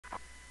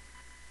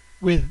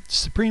with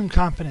supreme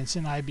confidence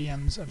in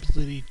IBM's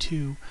ability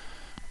to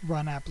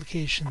run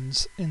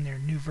applications in their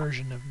new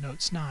version of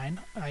Notes 9.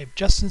 I've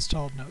just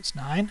installed Notes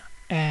 9,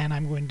 and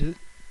I'm going to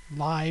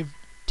live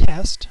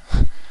test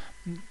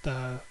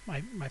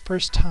my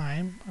first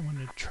time. I'm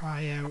going to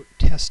try out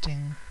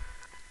testing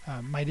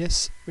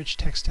Midas Rich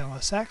Text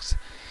LSX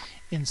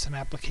in some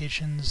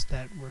applications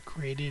that were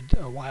created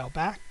a while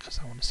back, because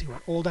I want to see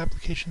what old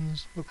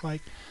applications look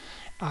like.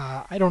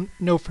 I don't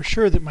know for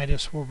sure that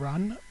Midas will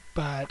run,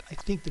 but I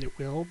think that it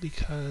will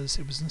because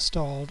it was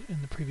installed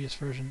in the previous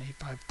version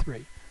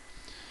 8.5.3.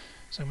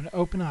 So I'm going to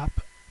open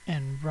up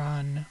and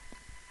run.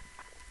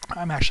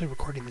 I'm actually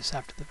recording this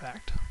after the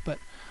fact, but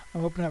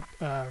I'll open up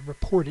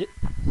report it,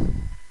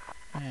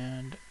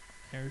 and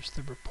there's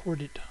the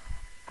reported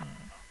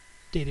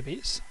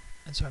database.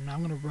 And so I'm now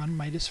going to run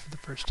Midas for the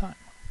first time.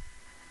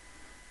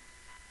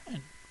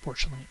 And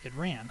fortunately it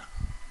ran.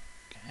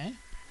 Okay,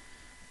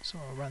 so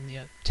I'll run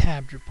the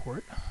tabbed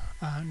report.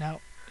 Now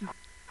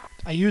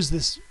I use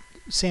this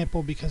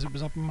sample because it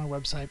was up on my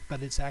website,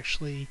 but it's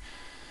actually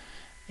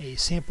a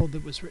sample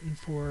that was written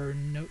for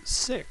Note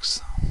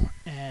 6,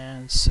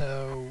 and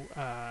so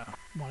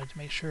wanted to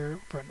make sure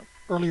for an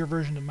earlier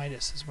version of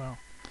Midas as well.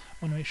 I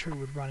want to make sure it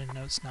would run in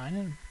Notes 9,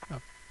 and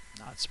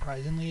not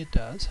surprisingly it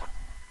does.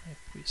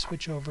 If we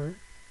switch over,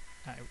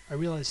 I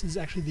realize this is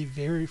actually the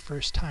very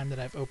first time that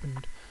I've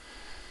opened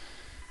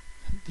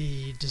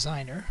the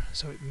designer,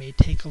 so it may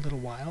take a little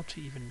while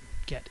to even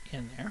get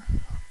in there.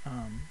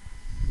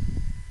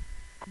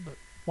 But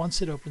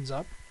once it opens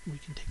up, we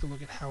can take a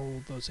look at how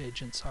old those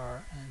agents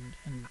are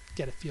and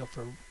get a feel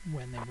for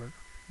when they were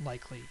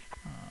likely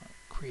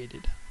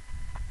created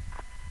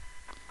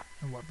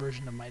and what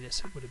version of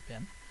Midas it would have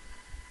been,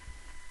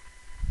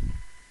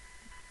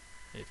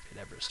 if it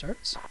ever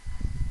starts.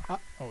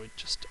 Oh, it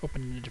just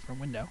opened in a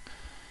different window.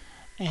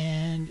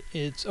 And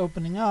it's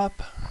opening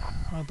up,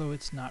 although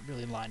it's not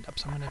really lined up,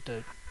 so I'm going to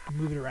have to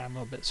move it around a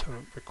little bit so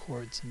it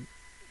records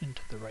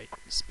into the right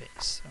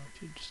space. So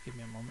if you just give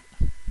me a moment.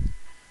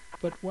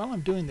 But while I'm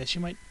doing this,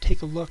 you might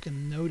take a look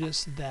and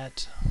notice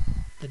that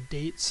the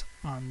dates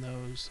on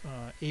those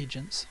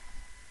agents,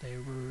 they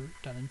were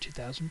done in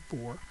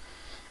 2004.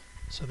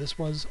 So this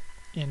was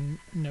in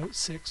Note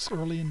 6,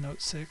 early in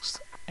Note 6,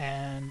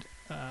 and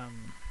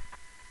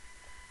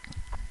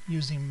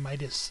using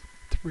Midas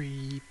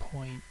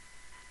 3.3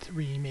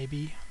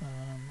 maybe.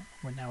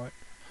 We're now at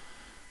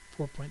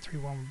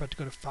 4.31. We're about to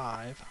go to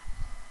 5.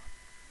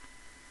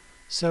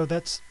 So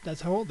that's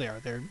how old they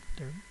are. They're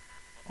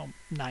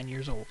 9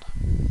 years old,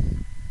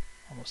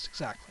 almost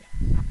exactly.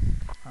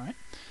 All right.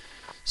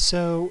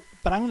 So,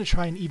 but I'm going to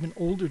try an even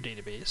older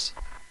database.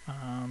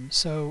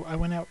 So I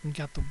went out and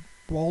got the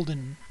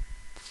Walden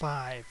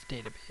 5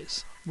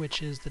 database,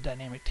 which is the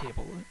dynamic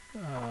table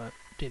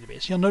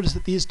database. You'll notice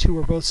that these two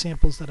are both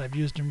samples that I've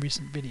used in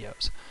recent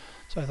videos,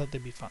 so I thought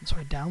they'd be fun. So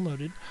I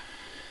downloaded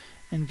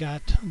and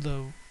got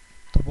the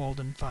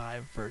Walden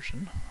 5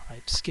 version.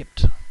 I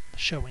skipped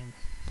showing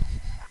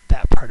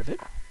that part of it,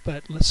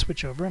 but let's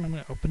switch over and I'm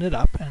going to open it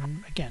up,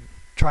 and again,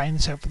 trying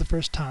this out for the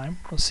first time,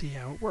 we'll see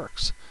how it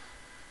works.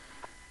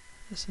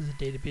 This is a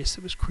database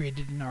that was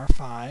created in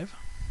R5,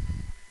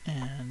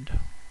 and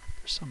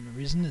for some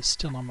reason it's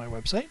still on my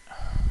website.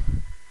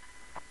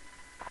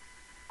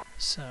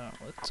 So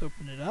let's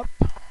open it up.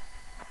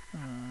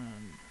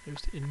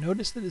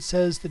 Notice that it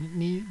says that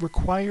it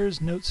requires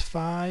Notes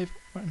 5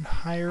 and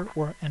higher,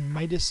 and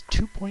Midas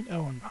 2.0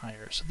 and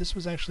higher. So this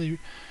was actually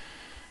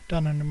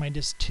done under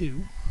Midas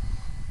 2.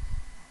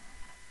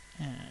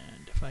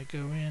 And if I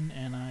go in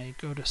and I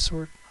go to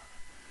sort,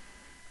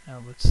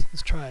 let's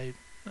try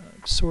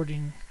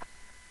sorting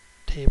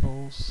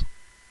tables.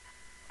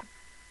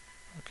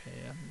 Okay,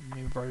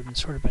 maybe I've already been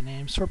sorted by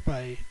name. Sort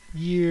by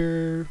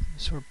year,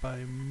 sort by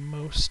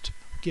most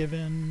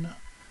given,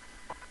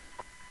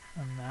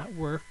 and that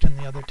worked in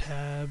the other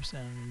tabs,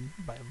 and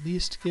by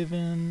least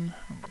given.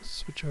 Let's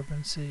switch over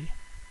and see.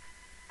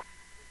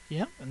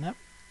 Yep, and that,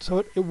 so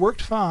it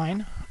worked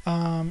fine.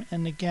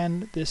 And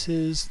again, this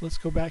is, let's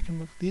go back and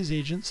look at these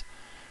agents.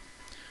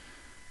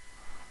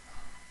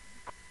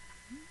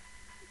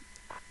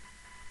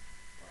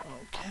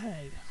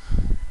 Okay.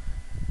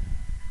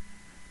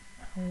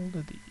 How old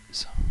are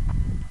these?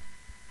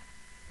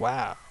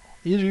 Wow,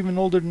 these are even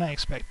older than I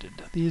expected.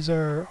 These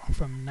are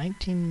from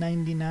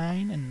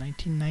 1999 and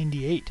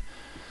 1998.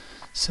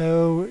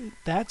 So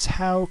that's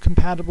how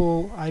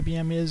compatible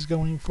IBM is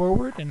going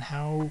forward, and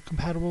how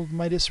compatible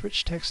Midas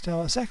Rich Text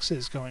LSX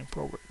is going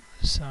forward.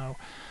 So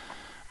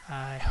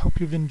I hope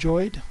you've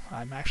enjoyed.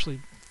 I'm actually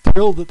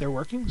thrilled that they're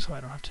working, so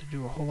I don't have to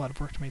do a whole lot of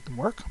work to make them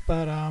work.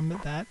 But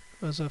that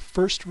was a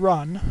first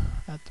run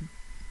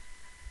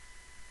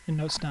in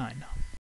Notes 9.